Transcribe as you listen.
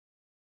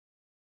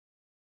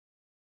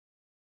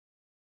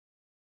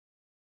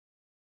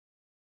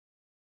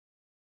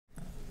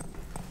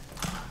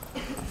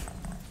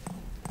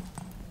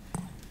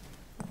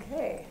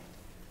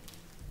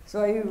So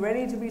are you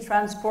ready to be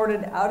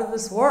transported out of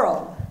this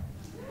world?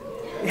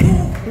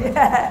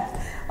 Yeah,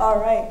 all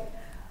right.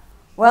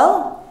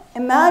 Well,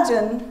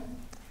 imagine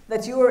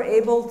that you were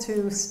able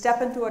to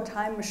step into a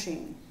time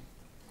machine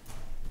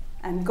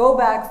and go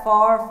back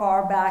far,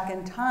 far back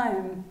in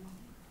time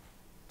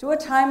to a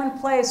time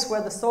and place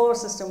where the solar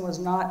system was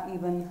not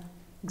even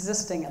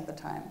existing at the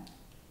time.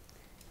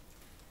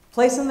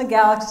 Place in the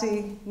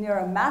galaxy near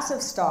a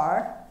massive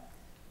star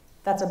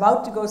that's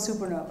about to go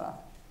supernova.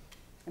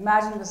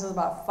 Imagine this is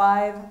about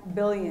 5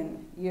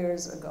 billion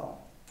years ago.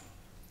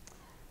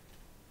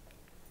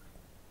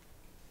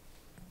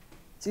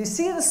 So you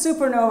see the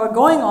supernova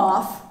going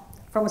off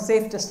from a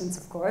safe distance,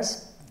 of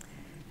course,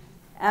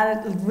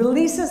 and it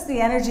releases the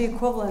energy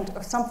equivalent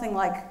of something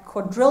like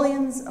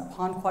quadrillions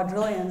upon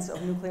quadrillions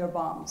of nuclear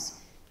bombs.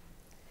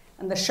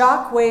 And the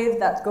shock wave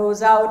that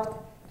goes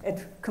out,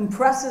 it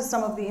compresses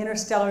some of the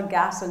interstellar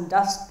gas and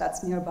dust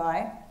that's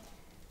nearby,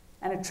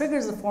 and it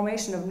triggers the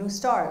formation of new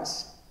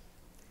stars.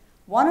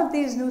 One of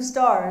these new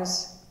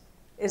stars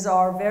is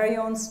our very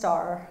own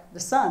star, the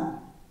sun.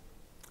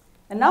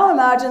 And now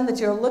imagine that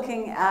you're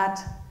looking at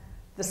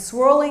the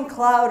swirling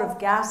cloud of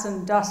gas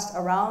and dust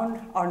around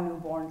our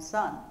newborn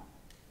sun.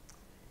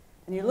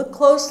 And you look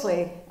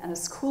closely, and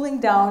it's cooling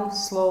down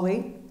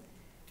slowly,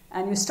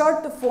 and you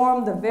start to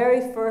form the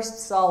very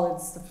first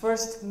solids, the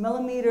first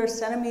millimeter,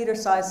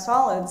 centimeter-sized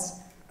solids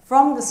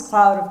from this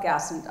cloud of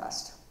gas and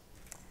dust.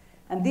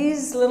 And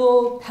these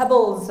little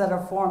pebbles that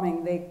are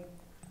forming, they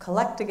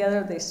collect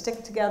together, they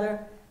stick together,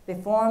 they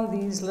form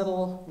these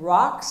little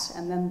rocks,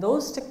 and then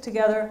those stick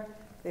together,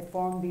 they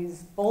form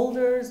these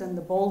boulders, and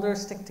the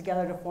boulders stick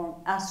together to form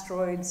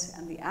asteroids,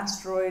 and the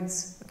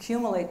asteroids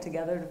accumulate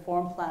together to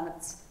form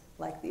planets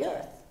like the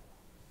Earth.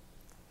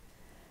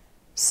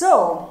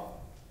 So,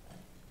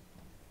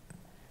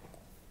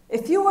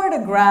 if you were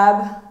to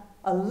grab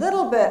a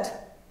little bit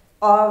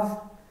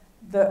of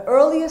the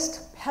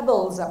earliest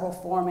pebbles that were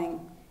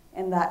forming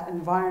in that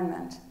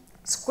environment,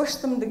 squish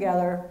them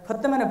together,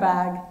 put them in a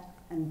bag,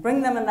 and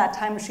bring them in that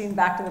time machine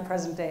back to the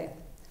present day,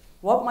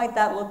 what might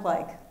that look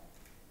like?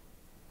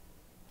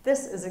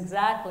 This is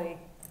exactly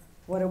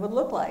what it would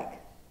look like.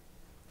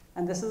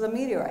 And this is a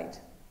meteorite.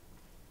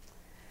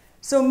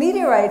 So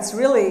meteorites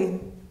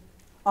really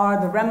are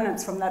the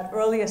remnants from that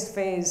earliest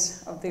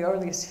phase of the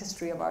earliest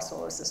history of our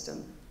solar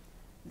system.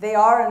 They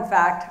are, in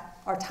fact,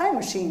 our time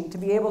machine to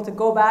be able to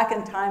go back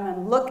in time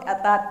and look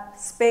at that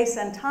space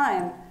and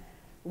time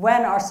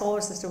when our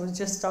solar system was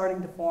just starting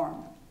to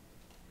form.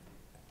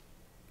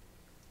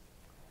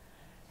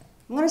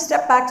 I'm going to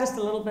step back just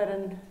a little bit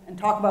and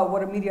talk about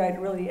what a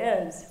meteorite really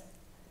is.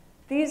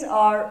 These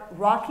are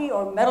rocky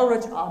or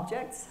metal-rich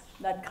objects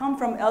that come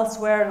from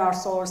elsewhere in our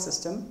solar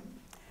system.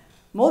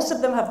 Most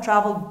of them have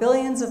traveled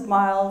billions of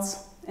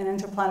miles in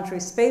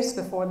interplanetary space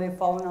before they've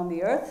fallen on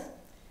the Earth.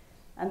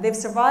 And they've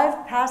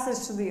survived passage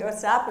through the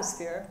Earth's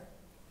atmosphere.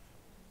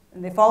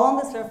 And they fall on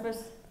the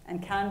surface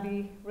and can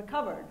be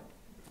recovered.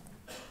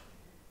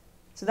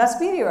 So that's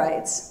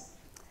meteorites.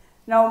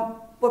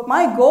 Now, what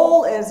my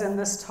goal is in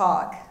this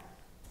talk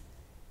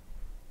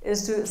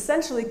is to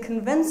essentially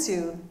convince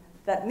you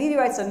that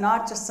meteorites are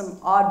not just some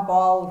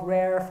oddball,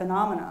 rare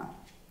phenomena.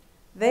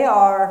 They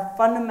are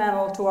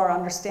fundamental to our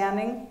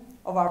understanding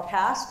of our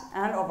past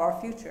and of our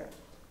future.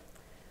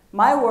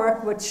 My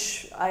work,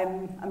 which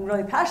I'm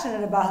really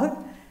passionate about,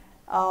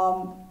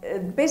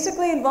 it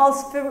basically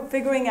involves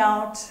figuring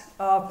out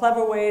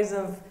clever ways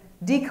of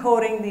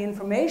decoding the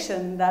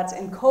information that's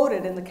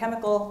encoded in the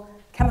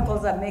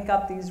chemicals that make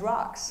up these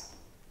rocks.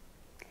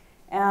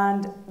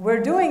 And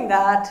we're doing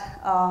that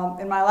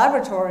in my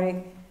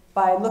laboratory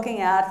by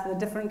looking at the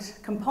different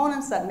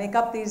components that make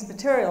up these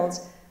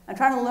materials and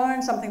trying to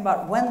learn something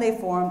about when they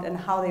formed and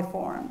how they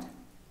formed.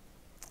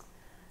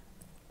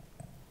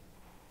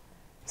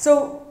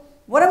 So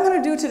what I'm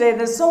going to do today,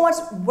 there's so much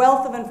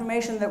wealth of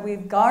information that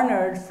we've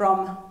garnered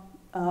from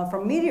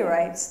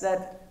meteorites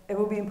that it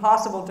would be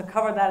impossible to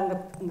cover that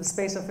in the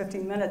space of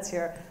 15 minutes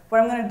here.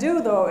 What I'm going to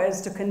do, though, is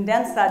to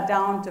condense that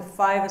down to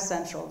 5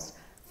 essentials.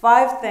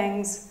 5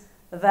 things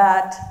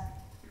that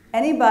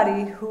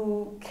anybody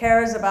who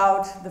cares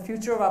about the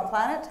future of our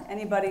planet,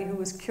 anybody who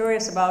is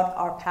curious about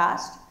our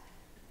past,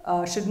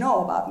 should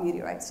know about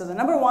meteorites. So the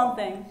number 1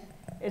 thing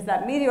is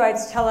that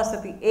meteorites tell us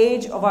that the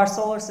age of our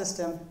solar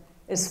system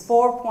is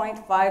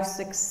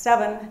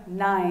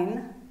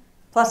 4.5679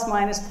 plus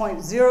minus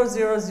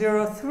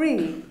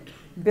 0.0003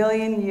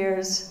 billion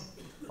years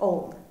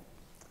old.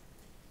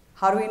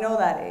 How do we know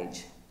that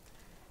age?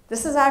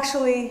 This is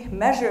actually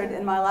measured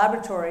in my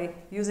laboratory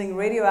using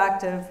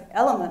radioactive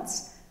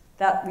elements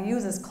that we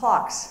use as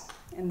clocks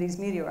in these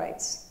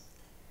meteorites.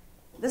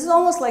 This is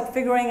almost like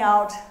figuring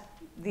out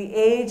the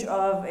age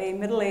of a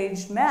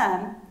middle-aged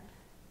man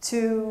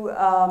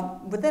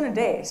within a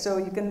day. So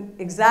you can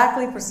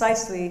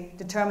precisely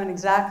determine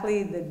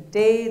exactly the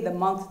day, the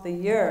month, the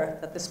year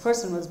that this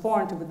person was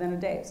born to within a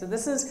day. So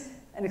this is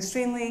an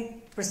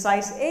extremely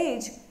precise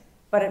age,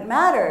 but it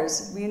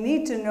matters. We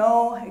need to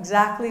know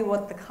exactly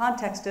what the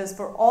context is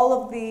for all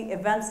of the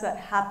events that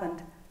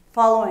happened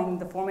following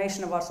the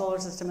formation of our solar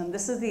system, and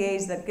this is the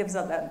age that gives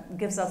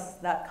us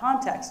that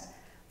context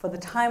for the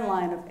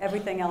timeline of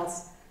everything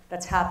else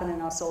that's happened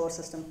in our solar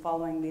system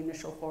following the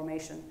initial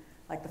formation,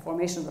 like the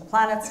formation of the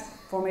planets,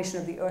 formation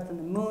of the Earth and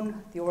the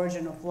Moon, the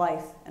origin of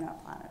life in our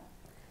planet.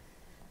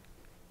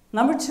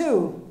 Number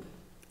 2,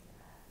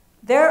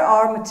 there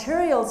are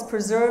materials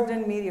preserved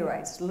in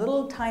meteorites,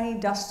 little tiny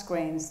dust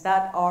grains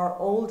that are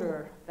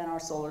older than our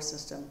solar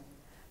system.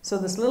 So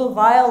this little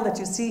vial that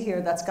you see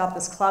here that's got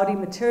this cloudy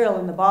material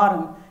in the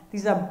bottom,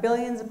 these are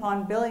billions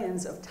upon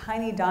billions of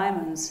tiny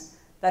diamonds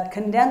that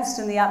condensed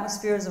in the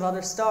atmospheres of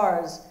other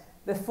stars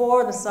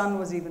before the sun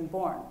was even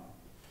born.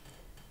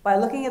 By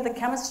looking at the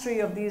chemistry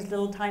of these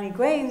little tiny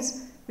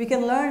grains, we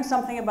can learn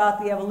something about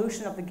the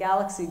evolution of the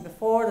galaxy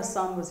before the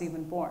sun was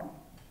even born.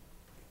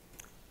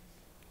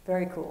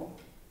 Very cool.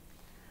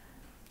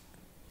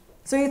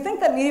 So you think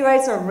that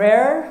meteorites are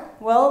rare?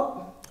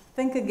 Well,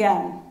 think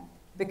again,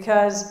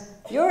 because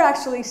you're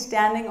actually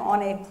standing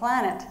on a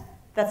planet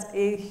that's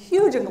a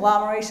huge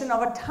agglomeration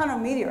of a ton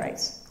of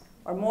meteorites,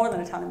 or more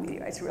than a ton of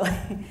meteorites, really.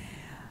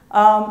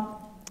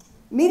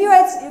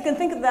 Meteorites, you can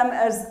think of them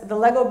as the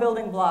Lego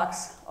building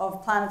blocks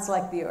of planets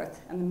like the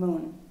Earth and the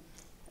Moon.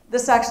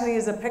 This actually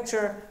is a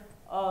picture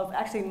of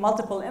actually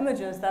multiple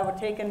images that were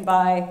taken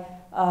by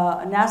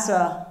a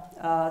NASA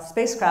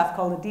spacecraft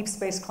called the Deep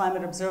Space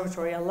Climate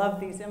Observatory. I love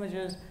these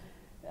images.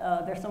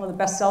 They're some of the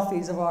best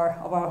selfies of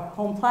our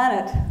home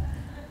planet.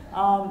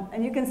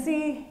 And you can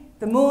see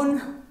the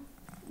Moon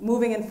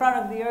moving in front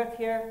of the Earth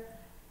here.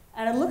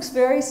 And it looks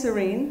very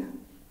serene,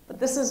 but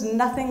this is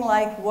nothing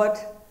like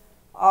what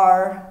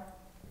our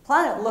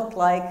planet looked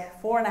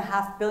like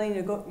 4.5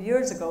 billion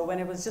years ago when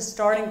it was just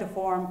starting to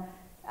form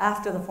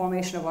after the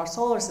formation of our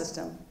solar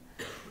system.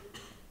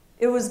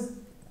 It was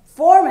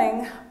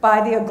forming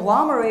by the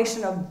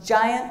agglomeration of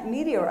giant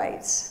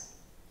meteorites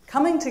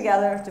coming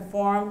together to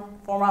form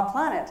our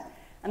planet.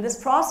 And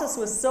this process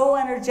was so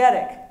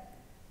energetic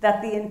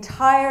that the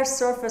entire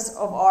surface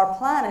of our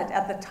planet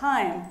at the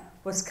time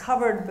was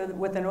covered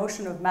with an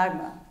ocean of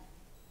magma.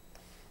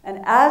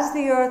 And as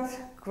the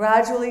Earth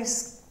gradually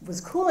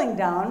was cooling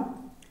down,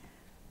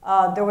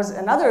 there was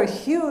another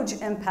huge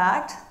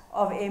impact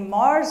of a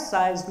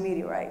Mars-sized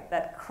meteorite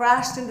that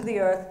crashed into the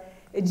Earth,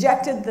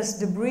 ejected this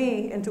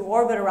debris into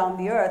orbit around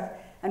the Earth,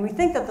 and we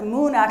think that the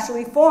Moon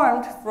actually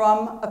formed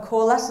from a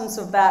coalescence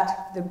of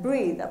that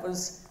debris that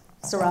was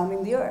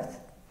surrounding the Earth.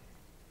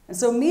 And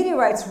so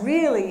meteorites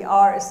really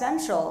are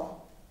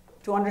essential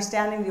to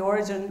understanding the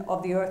origin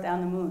of the Earth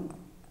and the Moon.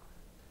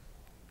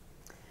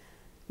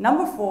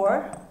 Number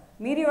 4,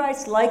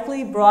 meteorites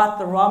likely brought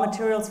the raw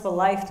materials for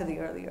life to the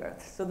early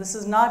Earth. So this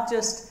is not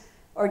just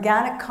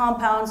organic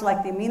compounds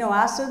like the amino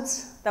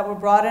acids that were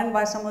brought in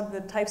by some of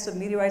the types of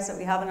meteorites that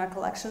we have in our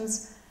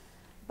collections,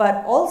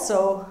 but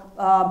also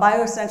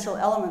bioessential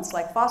elements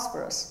like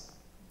phosphorus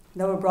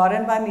that were brought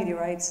in by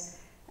meteorites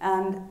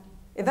and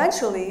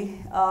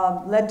eventually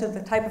led to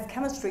the type of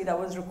chemistry that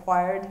was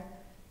required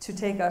to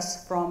take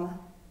us from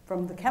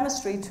the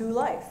chemistry to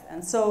life.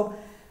 And so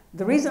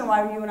the reason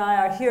why you and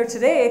I are here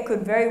today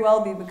could very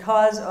well be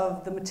because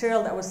of the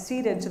material that was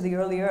seeded to the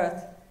early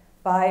Earth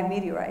by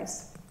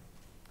meteorites.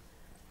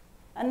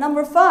 And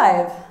number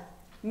 5,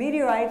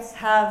 meteorites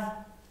have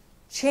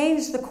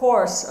changed the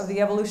course of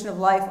the evolution of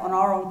life on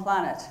our own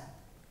planet.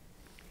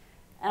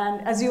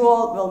 And as you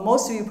all, well,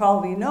 most of you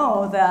probably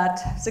know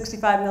that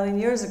 65 million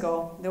years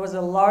ago, there was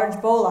a large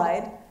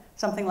bolide,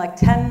 something like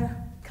 10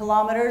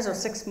 kilometers or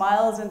 6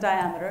 miles in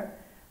diameter,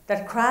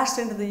 that crashed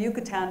into the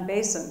Yucatan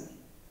Basin.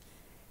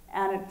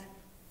 And it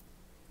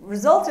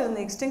resulted in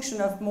the extinction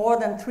of more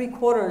than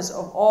 3/4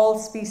 of all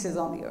species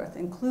on the Earth,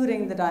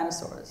 including the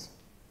dinosaurs.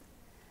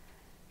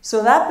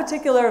 So that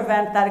particular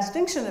event, that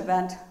extinction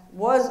event,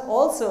 was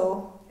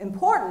also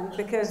important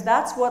because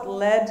that's what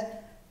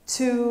led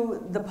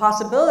to the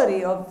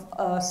possibility of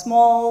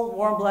small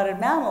warm-blooded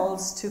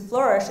mammals to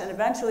flourish, and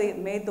eventually it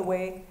made the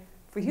way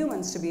for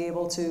humans to be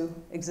able to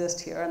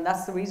exist here. And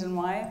that's the reason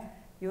why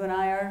you and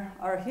I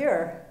are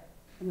here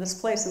in this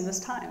place in this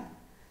time.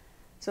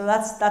 So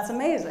that's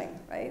amazing,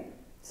 right?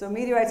 So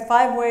meteorites,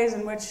 5 ways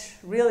in which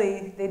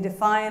really they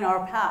define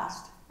our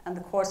past and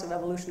the course of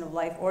evolution of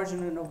life,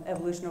 origin of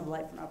evolution of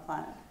life on our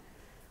planet.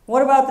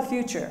 What about the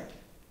future?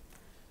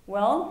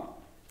 Well,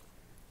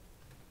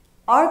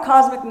 our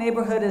cosmic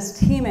neighborhood is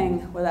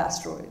teeming with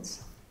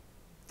asteroids.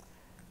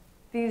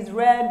 These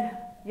red,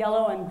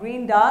 yellow, and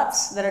green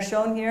dots that are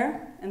shown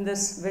here in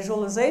this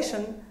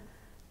visualization,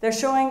 they're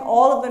showing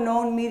all of the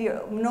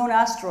known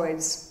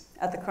asteroids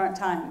at the current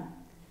time.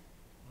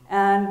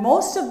 And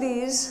most of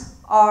these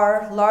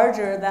are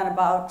larger than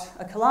about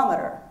a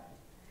kilometer.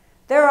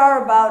 There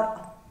are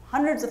about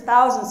hundreds of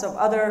thousands of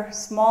other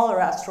smaller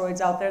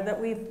asteroids out there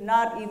that we've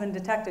not even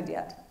detected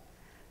yet.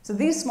 So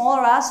these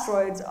smaller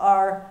asteroids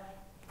are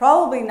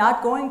probably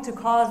not going to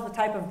cause the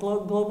type of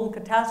global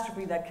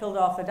catastrophe that killed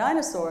off the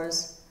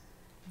dinosaurs,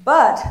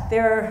 but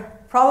they're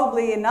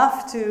probably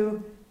enough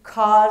to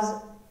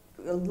cause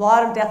a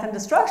lot of death and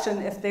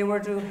destruction if they were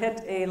to hit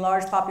a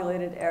large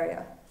populated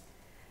area.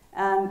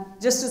 And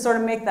just to sort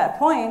of make that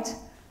point,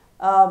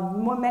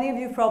 Many of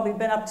you have probably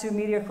been up to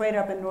Meteor Crater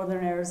up in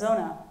northern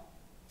Arizona.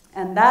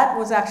 And that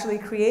was actually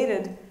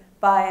created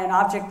by an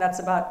object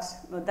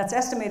that's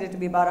estimated to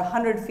be about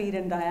 100 feet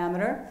in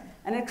diameter.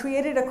 And it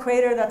created a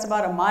crater that's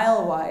about a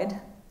mile wide.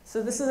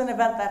 So this is an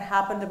event that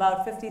happened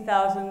about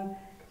 50,000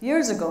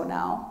 years ago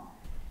now.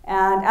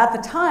 And at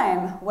the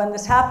time when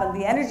this happened,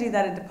 the energy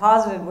that it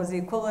deposited was the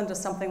equivalent of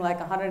something like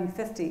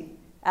 150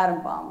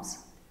 atom bombs.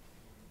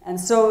 And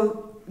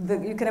so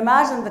you can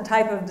imagine the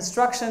type of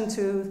destruction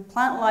to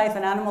plant life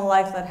and animal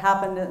life that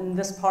happened in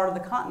this part of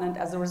the continent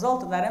as a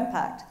result of that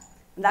impact.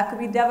 And that could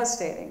be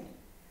devastating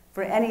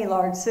for any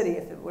large city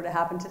if it were to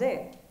happen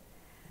today.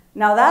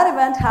 Now that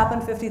event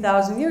happened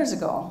 50,000 years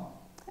ago.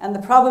 And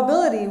the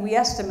probability we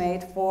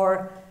estimate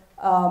for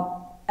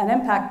an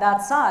impact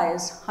that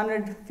size,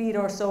 100 feet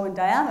or so in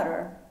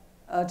diameter,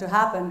 to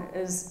happen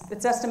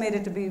it's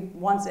estimated to be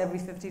once every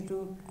 50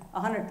 to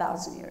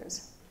 100,000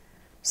 years.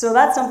 So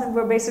that's something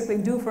we're basically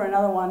due for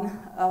another one.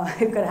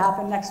 It could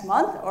happen next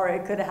month, or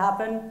it could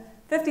happen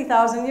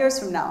 50,000 years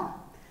from now.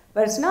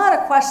 But it's not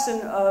a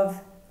question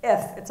of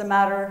if, it's a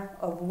matter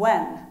of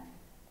when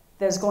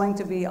there's going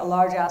to be a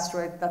large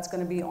asteroid that's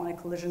going to be on a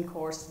collision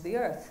course to the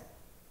Earth.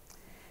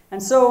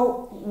 And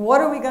so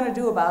what are we going to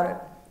do about it?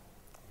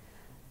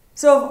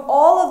 So of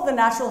all of the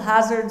natural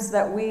hazards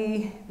that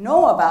we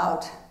know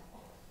about,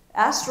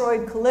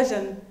 asteroid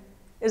collision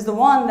is the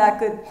one that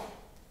could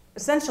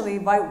essentially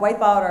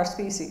wipe out our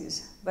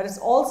species, but it's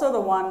also the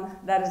one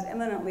that is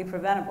imminently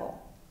preventable.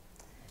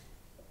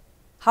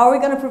 How are we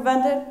going to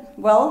prevent it?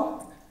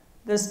 Well,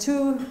 there's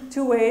two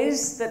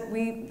ways that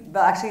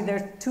actually there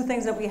are two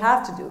things that we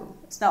have to do.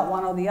 It's not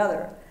one or the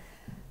other.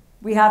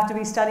 We have to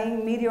be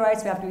studying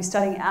meteorites, we have to be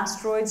studying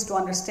asteroids to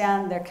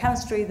understand their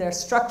chemistry, their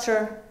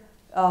structure.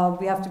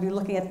 We have to be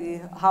looking at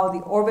how the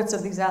orbits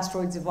of these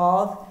asteroids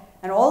evolve.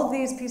 And all of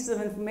these pieces of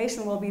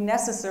information will be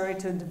necessary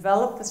to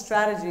develop the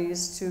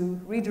strategies to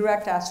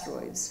redirect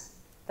asteroids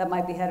that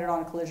might be headed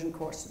on a collision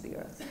course to the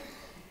Earth.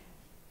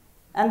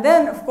 And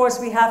then, of course,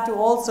 we have to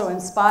also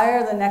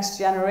inspire the next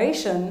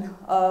generation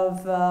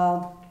of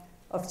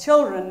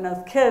children,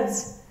 of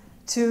kids,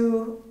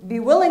 to be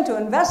willing to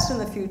invest in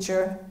the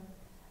future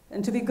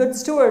and to be good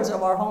stewards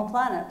of our home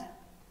planet.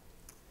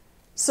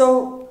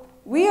 So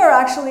we are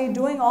actually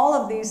doing all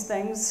of these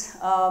things.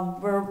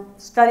 We're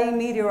studying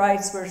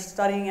meteorites, we're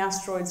studying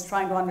asteroids,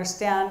 trying to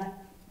understand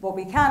what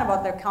we can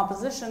about their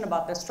composition,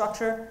 about their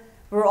structure.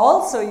 We're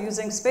also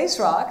using space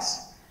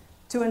rocks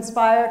to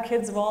inspire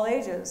kids of all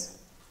ages.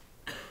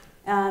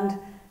 And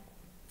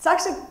it's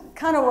actually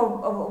kind of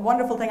a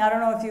wonderful thing. I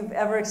don't know if you've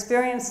ever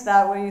experienced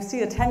that, where you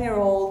see a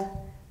 10-year-old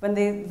when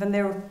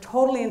they're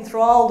totally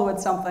enthralled with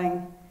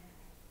something.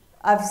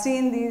 I've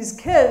seen these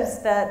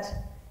kids that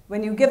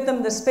when you give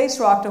them the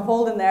space rock to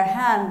hold in their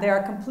hand, they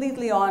are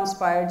completely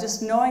awe-inspired,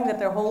 just knowing that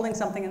they're holding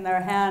something in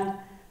their hand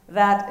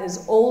that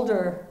is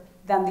older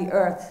than the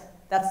Earth.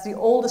 That's the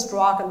oldest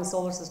rock in the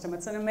solar system.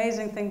 It's an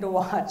amazing thing to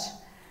watch.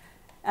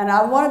 And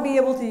I want to be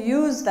able to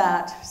use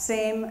that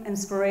same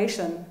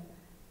inspiration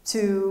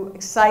to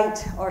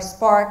excite or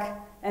spark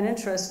an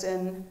interest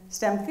in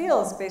STEM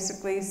fields,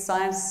 basically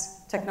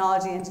science,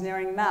 technology,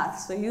 engineering,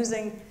 math. So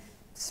using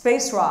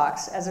space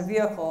rocks as a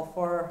vehicle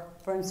for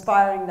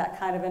inspiring that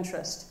kind of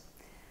interest.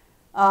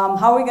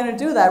 How are we going to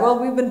do that? Well,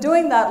 we've been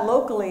doing that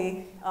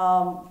locally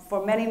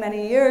for many,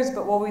 many years,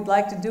 but what we'd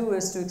like to do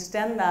is to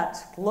extend that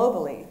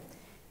globally.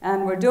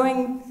 And we're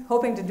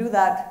hoping to do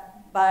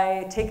that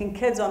by taking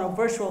kids on a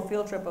virtual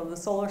field trip of the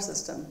solar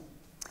system.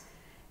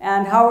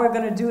 And how we're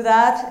going to do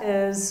that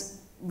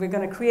is we're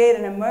going to create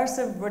an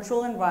immersive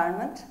virtual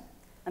environment.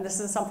 And this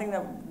is something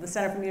that the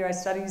Center for Meteorite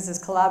Studies is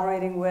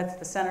collaborating with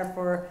the Center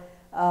for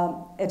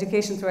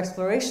Education Through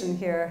Exploration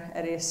here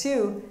at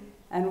ASU.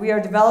 And we are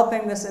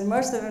developing this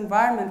immersive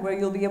environment where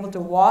you'll be able to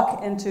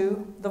walk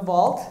into the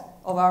vault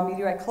of our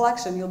meteorite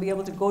collection. You'll be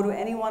able to go to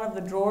any one of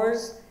the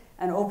drawers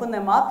and open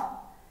them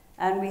up.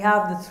 And we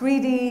have the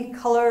 3D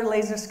color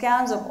laser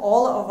scans of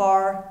all of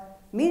our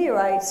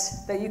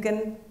meteorites that you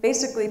can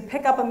basically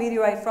pick up a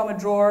meteorite from a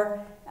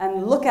drawer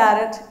and look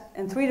at it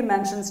in 3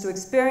 dimensions to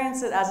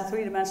experience it as a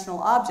 3-dimensional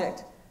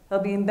object.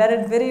 There'll be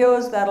embedded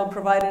videos that'll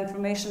provide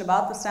information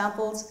about the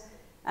samples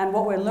and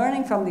what we're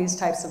learning from these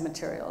types of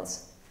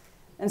materials.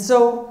 And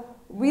so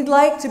we'd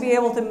like to be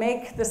able to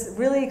make this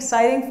really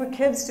exciting for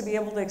kids to be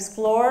able to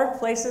explore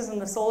places in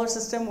the solar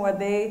system where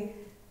they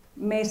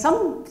may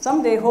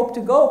someday hope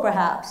to go,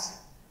 perhaps.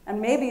 And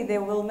maybe they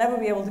will never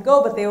be able to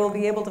go, but they will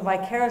be able to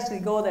vicariously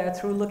go there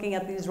through looking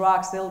at these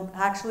rocks. They'll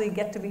actually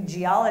get to be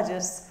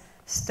geologists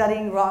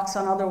studying rocks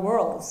on other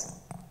worlds.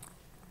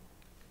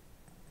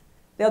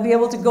 They'll be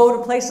able to go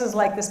to places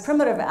like this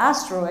primitive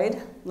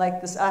asteroid,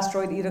 like this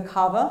asteroid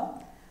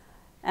Itokawa,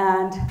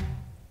 and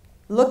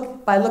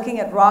by looking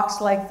at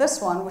rocks like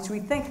this one, which we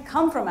think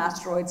come from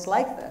asteroids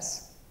like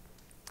this.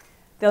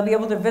 They'll be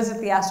able to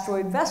visit the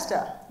asteroid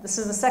Vesta. This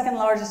is the second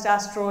largest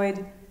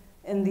asteroid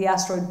in the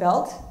asteroid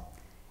belt.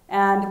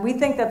 And we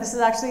think that this is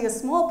actually a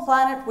small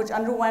planet which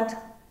underwent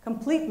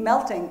complete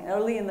melting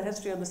early in the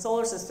history of the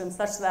solar system,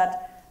 such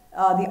that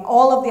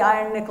all of the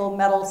iron nickel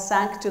metal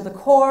sank to the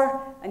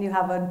core, and you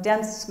have a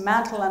dense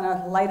mantle and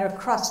a lighter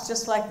crust,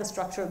 just like the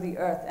structure of the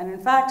Earth. And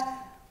in fact,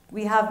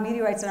 we have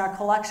meteorites in our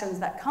collections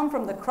that come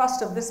from the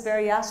crust of this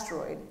very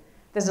asteroid.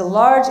 There's a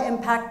large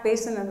impact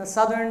basin in the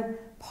southern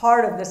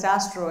part of this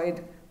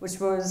asteroid, which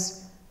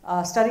was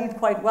studied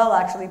quite well,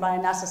 actually, by a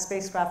NASA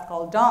spacecraft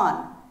called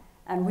Dawn.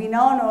 And we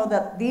now know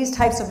that these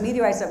types of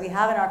meteorites that we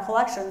have in our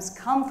collections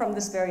come from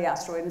this very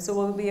asteroid. And so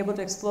we'll be able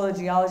to explore the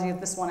geology of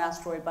this one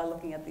asteroid by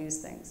looking at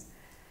these things.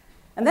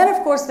 And then,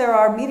 of course, there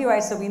are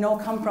meteorites that we know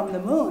come from the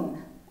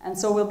moon. And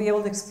so we'll be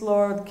able to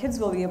explore, the kids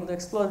will be able to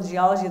explore the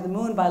geology of the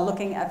moon by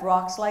looking at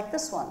rocks like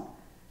this one,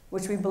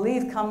 which we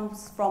believe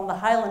comes from the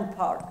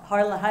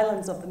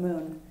highlands of the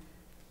moon.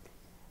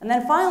 And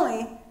then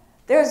finally,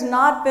 there's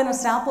not been a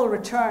sample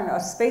return, a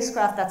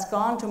spacecraft that's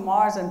gone to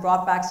Mars and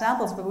brought back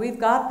samples, but we've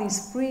got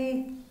these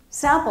free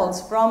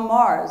samples from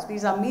Mars.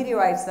 These are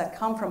meteorites that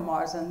come from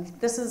Mars, and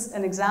this is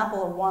an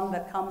example of one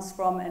that comes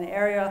from an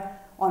area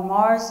on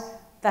Mars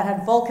that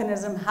had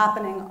volcanism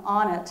happening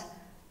on it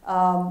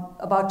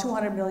about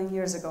 200 million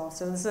years ago.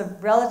 So this is a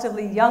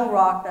relatively young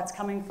rock that's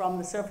coming from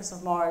the surface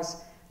of Mars.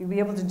 You'll be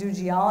able to do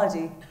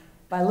geology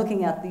by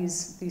looking at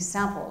these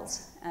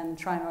samples and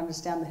trying to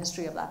understand the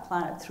history of that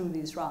planet through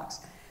these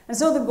rocks. And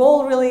so the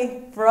goal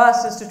really for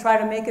us is to try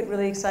to make it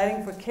really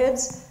exciting for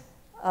kids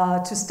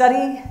to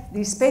study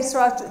these space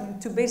rocks,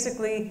 to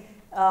basically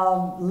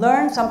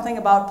learn something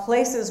about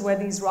places where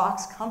these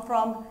rocks come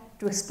from,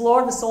 to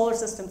explore the solar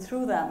system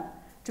through them,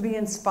 to be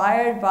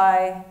inspired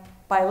by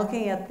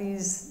looking at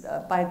these,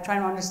 by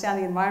trying to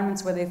understand the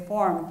environments where they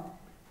form.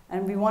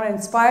 And we want to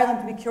inspire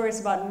them to be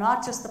curious about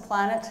not just the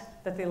planet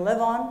that they live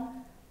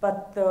on,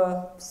 but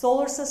the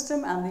solar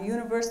system and the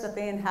universe that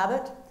they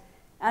inhabit,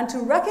 and to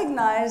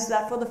recognize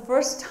that for the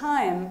first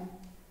time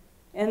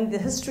in the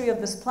history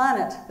of this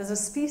planet, there's a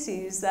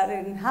species that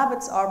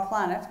inhabits our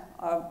planet,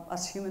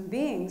 us human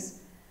beings,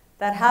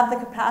 that have the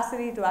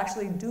capacity to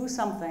actually do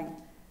something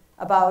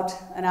about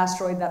an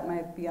asteroid that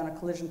might be on a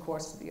collision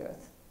course to the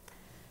Earth.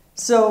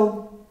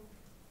 So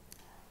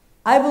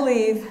I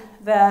believe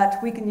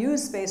that we can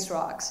use space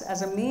rocks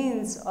as a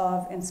means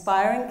of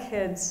inspiring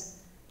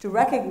kids to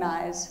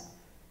recognize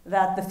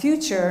that the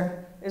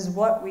future is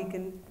what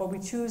we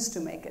choose to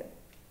make it.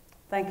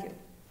 Thank you.